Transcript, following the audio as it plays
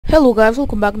Hello guys,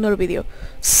 welcome back to another video.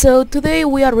 So today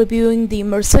we are reviewing the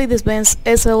Mercedes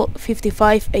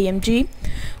SL55 AMG,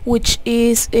 which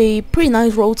is a pretty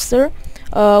nice roadster,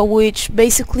 which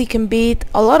basically can beat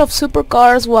a lot of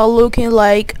supercars while looking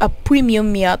like a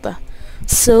premium Miata.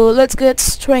 So let's get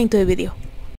straight into the video.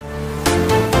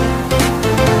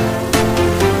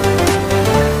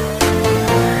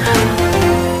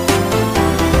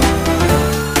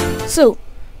 So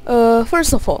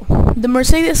first of all, the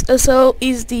Mercedes SL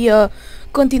is the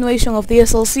continuation of the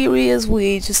SL series,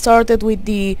 which started with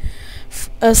the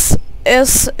SL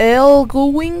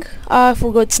Gullwing. I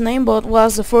forgot its name, but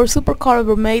was the first supercar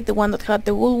ever made, the one that had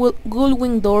the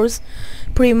Gullwing doors,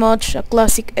 pretty much a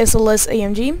classic SLS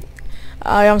AMG.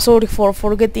 I am sorry for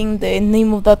forgetting the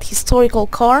name of that historical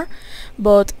car,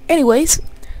 but anyways,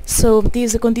 so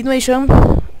this is a continuation.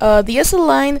 The SL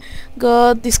line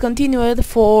got discontinued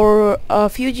for a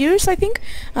few years, I think,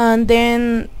 and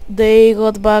then they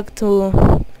got back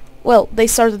to, well, they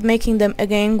started making them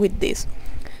again with this.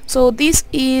 So this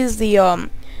is the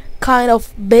kind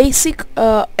of basic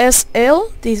SL.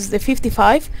 This is the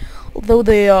 55, although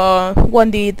the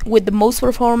one with the most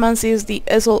performance is the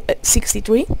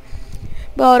SL63.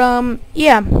 But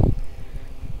yeah,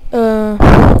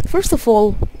 first of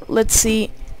all, let's see.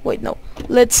 Wait, no.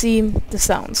 Let's see the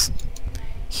sounds.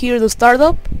 Here the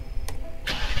startup.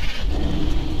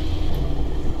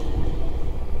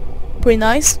 Pretty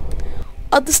nice.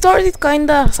 At the start it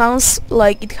kinda sounds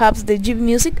like it has the Jeep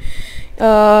music.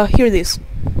 Hear this.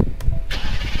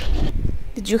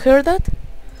 Did you hear that?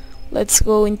 Let's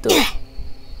go into...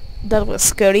 That was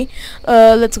scary.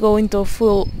 Let's go into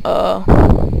full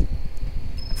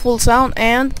sound,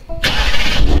 and...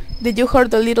 Did you hear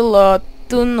the little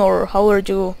tune, or however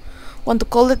you want to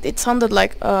call it? It sounded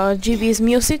like GV's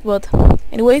music, but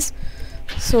anyways.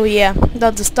 So yeah,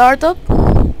 that's the startup.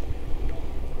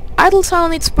 Idle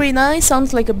sound, it's pretty nice,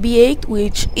 sounds like a V8,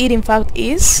 which it in fact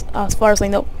is, as far as I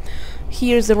know.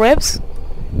 Here's the revs.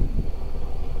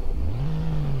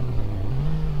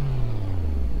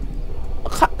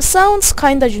 Sounds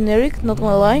kinda generic, not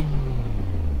gonna lie.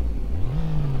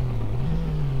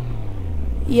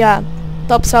 Yeah,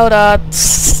 tops out at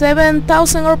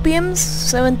 7,000 RPMs,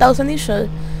 7,000-ish,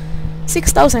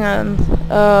 6,000 and,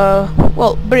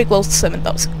 well, very close to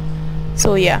 7,000.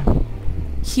 So yeah,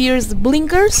 here's the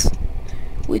blinkers,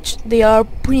 which they are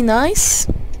pretty nice.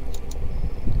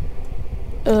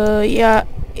 Yeah,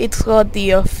 it's got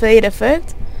the fade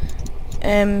effect,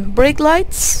 and brake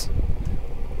lights,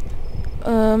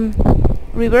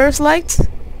 reverse lights,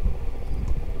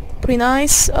 pretty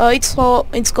nice.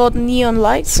 It's got neon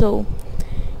lights, so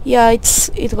yeah,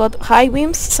 it got high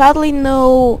beams. Sadly,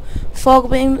 no fog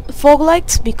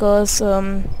lights because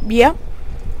yeah.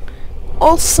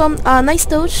 Also, a nice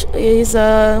touch is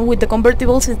with the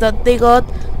convertibles is that they got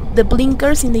the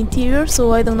blinkers in the interior,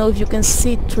 so I don't know if you can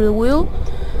see it through the wheel,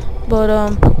 but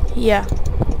yeah.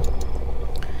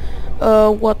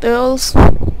 What else?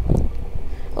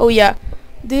 Oh yeah,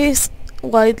 this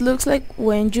what it looks like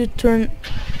when you turn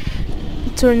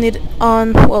it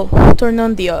on. Well, turn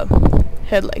on the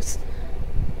headlights.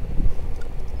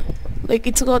 Like,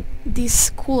 it's got this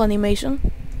cool animation,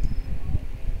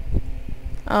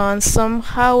 and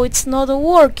somehow it's not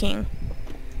working.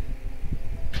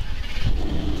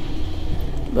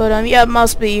 But yeah, it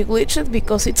must be glitched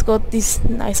because it's got this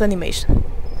nice animation.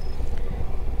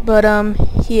 But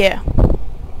yeah.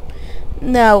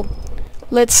 Now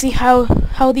let's see how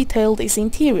detailed is the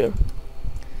interior.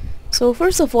 So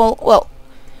first of all, well,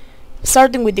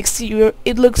 starting with the exterior,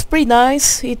 it looks pretty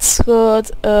nice. It's got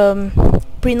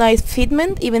pretty nice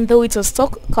fitment, even though it's a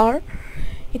stock car.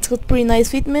 It's got pretty nice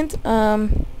fitment.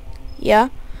 Yeah,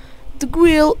 the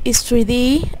grille is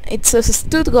 3D. It says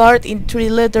Stuttgart in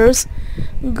 3D letters.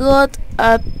 Got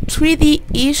a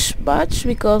 3D-ish badge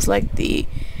because, like, the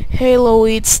halo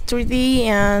it's 3D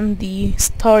and the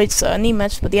star it's an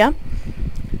image. But yeah.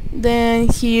 Then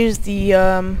here's the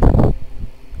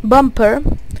bumper.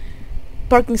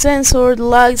 Parking sensor. The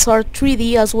lights are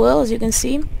 3D as well, as you can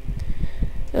see.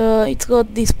 It's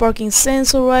got this parking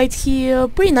sensor right here.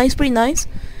 Pretty nice, pretty nice.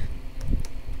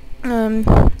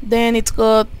 Then it's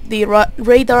got the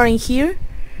radar in here,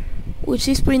 which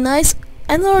is pretty nice.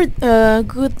 Another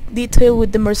good detail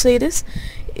with the Mercedes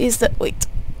is that, wait,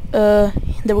 there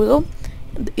we go.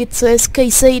 It says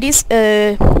Mercedes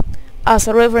as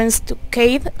a reference to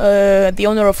Cade, the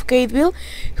owner of Cadeville,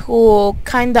 who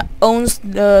kinda owns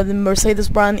the Mercedes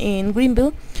brand in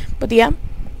Greenville. But yeah,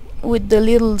 with the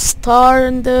little star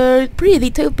and the pretty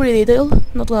detailed,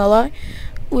 not gonna lie.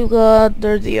 We've got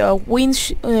there the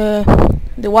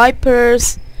the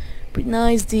wipers, pretty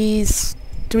nice. This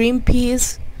trim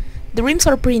piece, The rims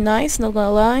are pretty nice, not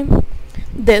gonna lie.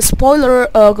 The spoiler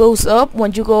goes up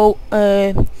when you go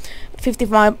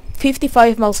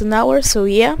 55 miles an hour, so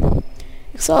yeah.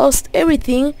 Exhaust,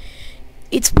 everything,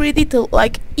 it's pretty detailed.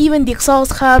 Like even the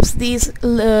exhaust has this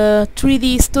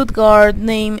 3D Stuttgart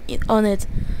name on it.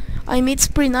 I mean, it's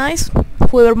pretty nice.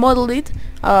 Whoever modeled it,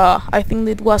 I think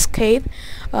it was Kate,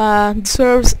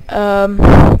 deserves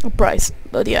a prize.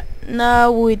 But yeah,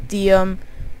 now with the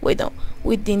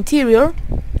with the interior,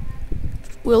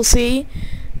 we'll see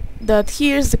that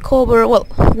here's the cover, well,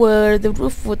 where the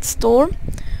roof would store.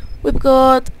 We've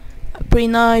got a pretty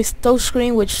nice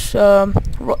touchscreen, which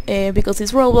because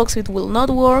it's Roblox, it will not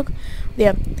work.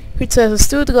 Yeah, it says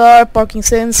Stuttgart, parking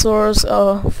sensors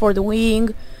for the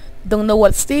wing. Don't know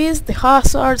what's this. The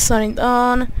hazard, sign it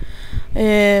on.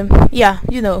 Yeah,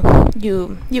 you know,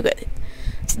 you get it.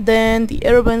 Then the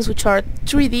air vents, which are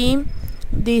 3D.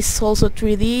 This is also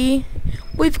 3D.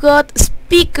 We've got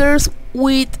speakers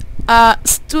with a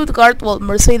Stuttgart, well,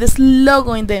 Mercedes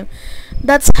logo in them.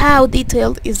 That's how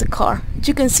detailed is the car.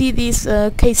 You can see this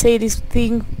K-Series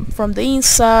thing from the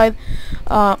inside.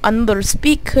 Another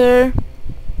speaker.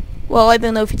 Well, I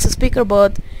don't know if it's a speaker,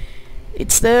 but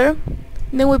it's there.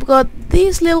 And then we've got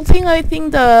this little thing. I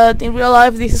think that in real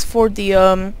life this is for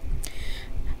the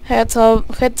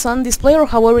heads-on display, or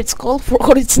however it's called.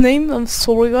 Forgot its name. I'm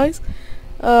sorry, guys.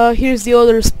 Here's the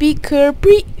other speaker.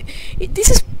 This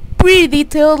is pretty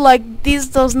detailed. Like, this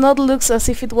does not look as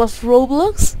if it was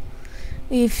Roblox,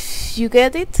 if you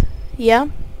get it. Yeah.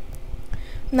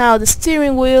 Now the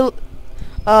steering wheel,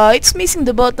 it's missing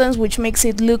the buttons, which makes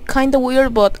it look kinda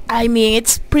weird, but I mean,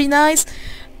 it's pretty nice.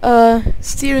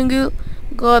 Steering wheel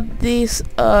got this,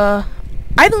 I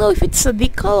don't know if it's a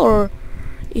decal or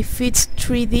if it's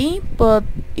 3D, but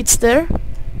it's there.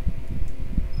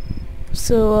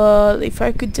 So if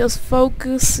I could just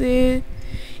focus it,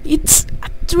 it's a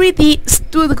 3D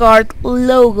Stuttgart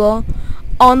logo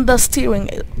on the steering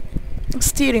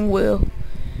wheel.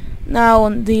 Now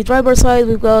on the driver's side,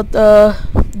 we've got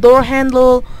door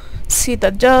handle, seat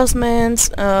adjustments,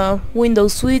 window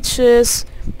switches.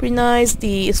 Pretty nice.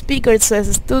 The speaker, it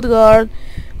says Stuttgart,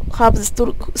 has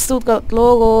the Stuttgart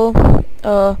logo.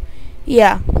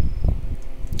 Yeah.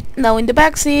 Now in the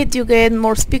back seat you get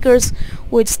more speakers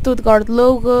with Stuttgart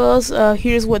logos.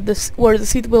 Here's where the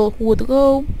seat wheel would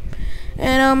go.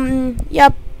 And yeah,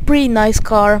 pretty nice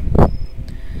car.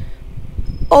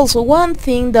 Also, one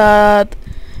thing that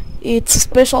it's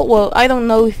special, well, I don't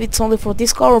know if it's only for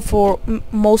this car or for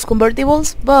most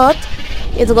convertibles, but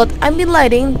it's got ambient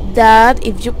lighting that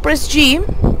if you press G,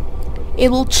 it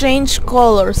will change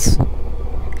colors.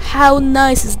 How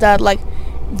nice is that? Like,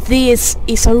 this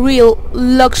is a real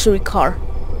luxury car.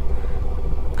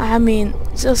 I mean,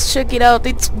 just check it out.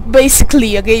 It's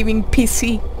basically a gaming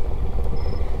PC.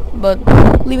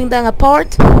 But leaving that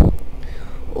apart,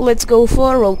 let's go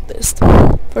for a road test.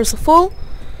 First of all,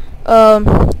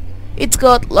 it's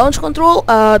got launch control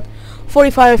at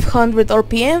 4500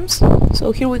 RPMs.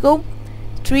 So here we go.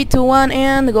 3, 2, 1,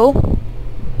 and go.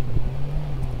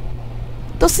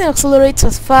 Doesn't accelerate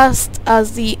as fast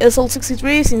as the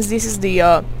SL63, since this is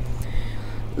the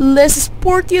less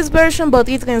sportiest version, but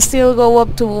it can still go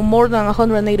up to more than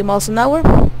 180 miles an hour.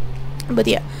 But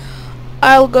yeah,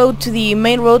 I'll go to the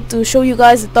main road to show you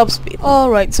guys the top speed.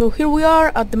 Alright, so here we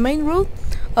are at the main road.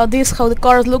 This is how the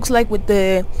car looks like with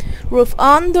the roof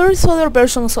on. There's other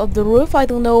versions of the roof. I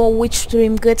don't know which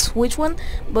trim gets which one,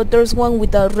 but there's one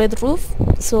with a red roof.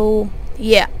 So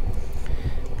yeah,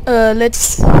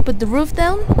 let's put the roof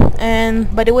down.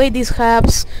 And by the way, this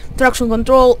has traction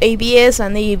control, ABS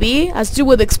and AEB, as you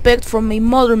would expect from a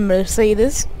modern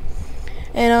Mercedes.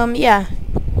 And yeah,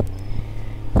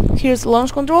 here's the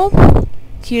launch control.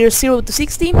 Here's 0 to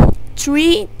 60.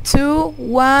 3, 2,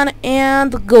 1,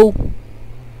 and go.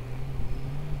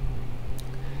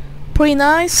 Pretty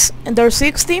nice. And there's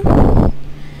 60.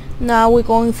 Now we're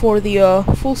going for the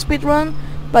full speed run.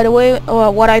 By the way,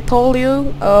 what I told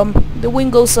you, the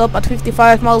wing goes up at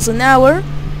 55 miles an hour,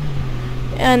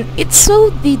 and it's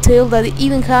so detailed that it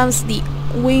even has the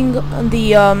wing,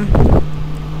 the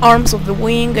arms of the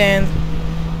wing. And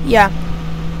yeah,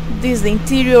 this is the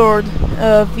interior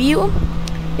view.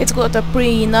 It's got a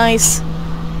pretty nice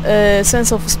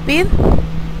sense of speed,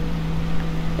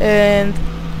 and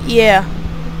yeah,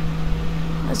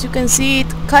 as you can see,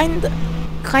 it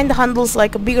kinda handles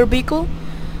like a bigger vehicle,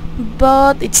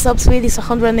 but its top speed is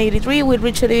 183. We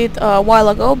reached it a while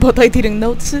ago, but I didn't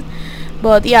notice it.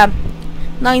 But yeah,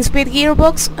 9-speed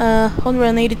gearbox,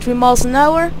 183 miles an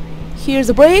hour. Here's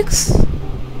the brakes.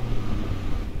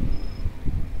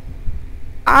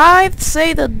 I'd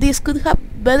say that this could have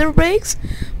better brakes,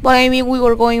 but I mean we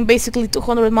were going basically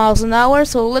 200 miles an hour,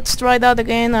 so let's try that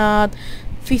again at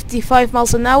 55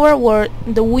 miles an hour where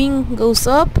the wing goes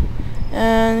up.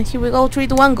 And here we go, 3,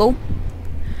 2, 1, go.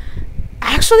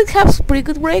 Actually it has pretty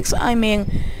good brakes. I mean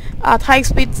at high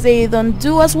speeds they don't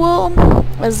do as well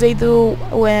as they do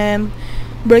when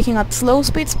braking at slow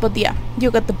speeds, but yeah,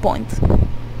 you get the point.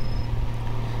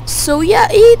 So yeah,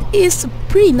 it is a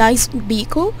pretty nice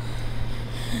vehicle,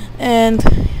 and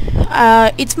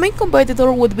its main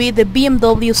competitor would be the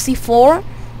BMW C4,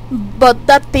 but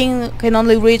that thing can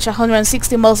only reach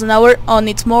 160 miles an hour on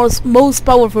its most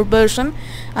powerful version,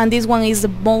 and this one is the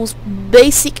most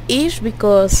basic-ish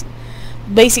because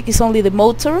basic is only the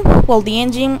motor, while the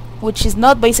engine, which is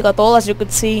not basic at all, as you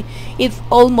could see, it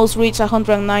almost reached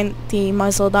 190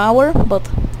 miles an hour, but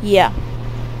yeah.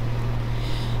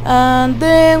 And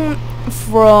then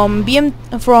from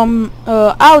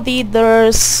Audi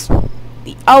there's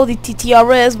the Audi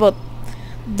TT-RS, but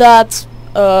that's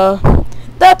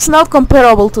not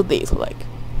comparable to this. Like,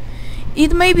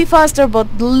 it may be faster, but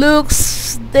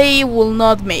looks, they will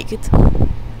not make it.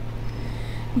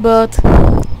 But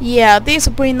yeah, this is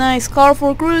a pretty nice car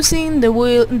for cruising. The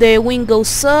wing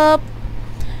goes up.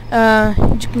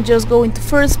 You can just go into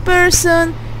first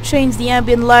person, change the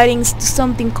ambient lightings to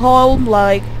something calm,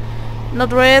 like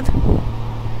not red,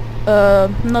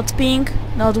 not pink,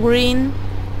 not green,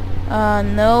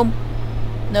 no,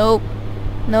 nope.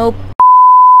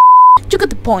 You get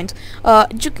the point.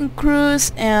 You can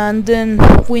cruise and then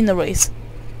win a race.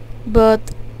 But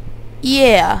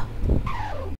yeah.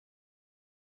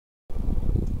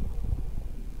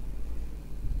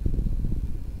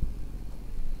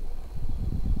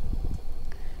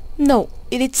 No,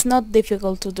 it's not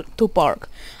difficult to park.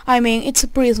 I mean, it's a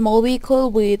pretty small vehicle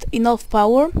with enough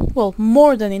power, well,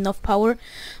 more than enough power,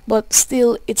 but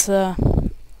still it's a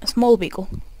small vehicle.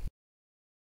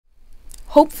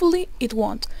 Hopefully it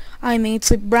won't. I mean, it's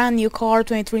a brand new car,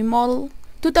 2023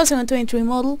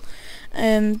 model,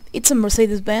 and it's a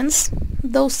Mercedes Benz.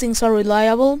 Those things are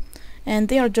reliable, and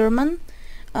they are German,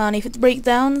 and if it breaks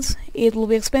down, it will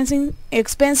be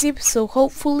expensive, so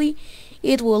hopefully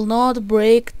it will not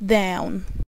break down.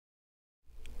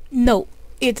 No,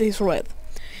 it is red.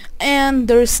 And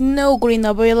there's no green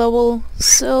available,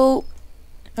 so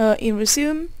in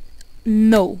resume,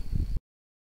 no.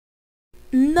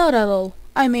 Not at all.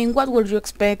 I mean, what were you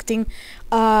expecting?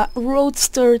 A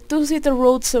roadster, two-seater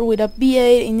roadster with a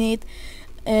V8 in it,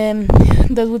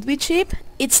 that would be cheap?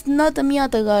 It's not a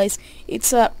Miata, guys.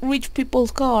 It's a rich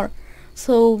people's car.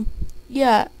 So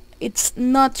yeah, it's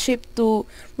not cheap to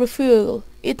refuel.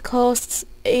 It costs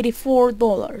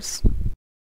 $84.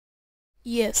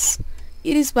 Yes,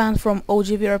 it is banned from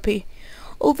GVRP.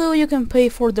 Although you can pay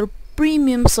for their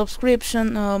premium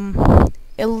subscription,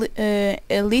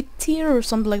 elite tier or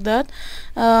something like that,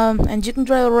 and you can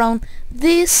drive around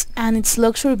this and its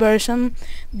luxury version,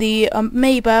 the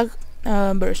Maybach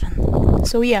version.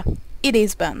 So yeah, it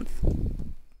is banned.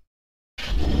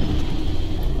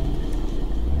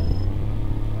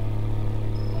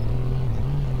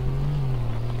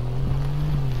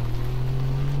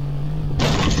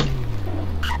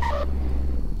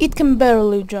 It can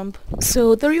barely jump.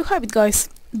 So there you have it, guys.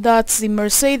 That's the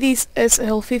Mercedes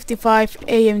SL55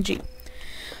 AMG.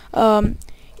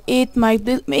 It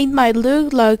might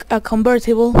look like a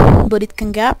convertible, but it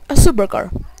can gap a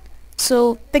supercar.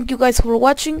 So thank you guys for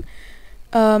watching.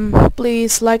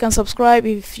 Please like and subscribe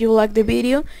if you like the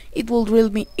video. It would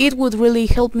really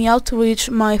help me out to reach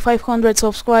my 500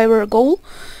 subscriber goal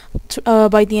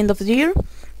by the end of the year,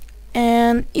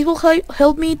 and it will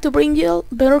help me to bring you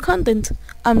better content.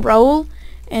 I'm Raul,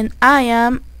 and I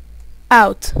am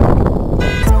out.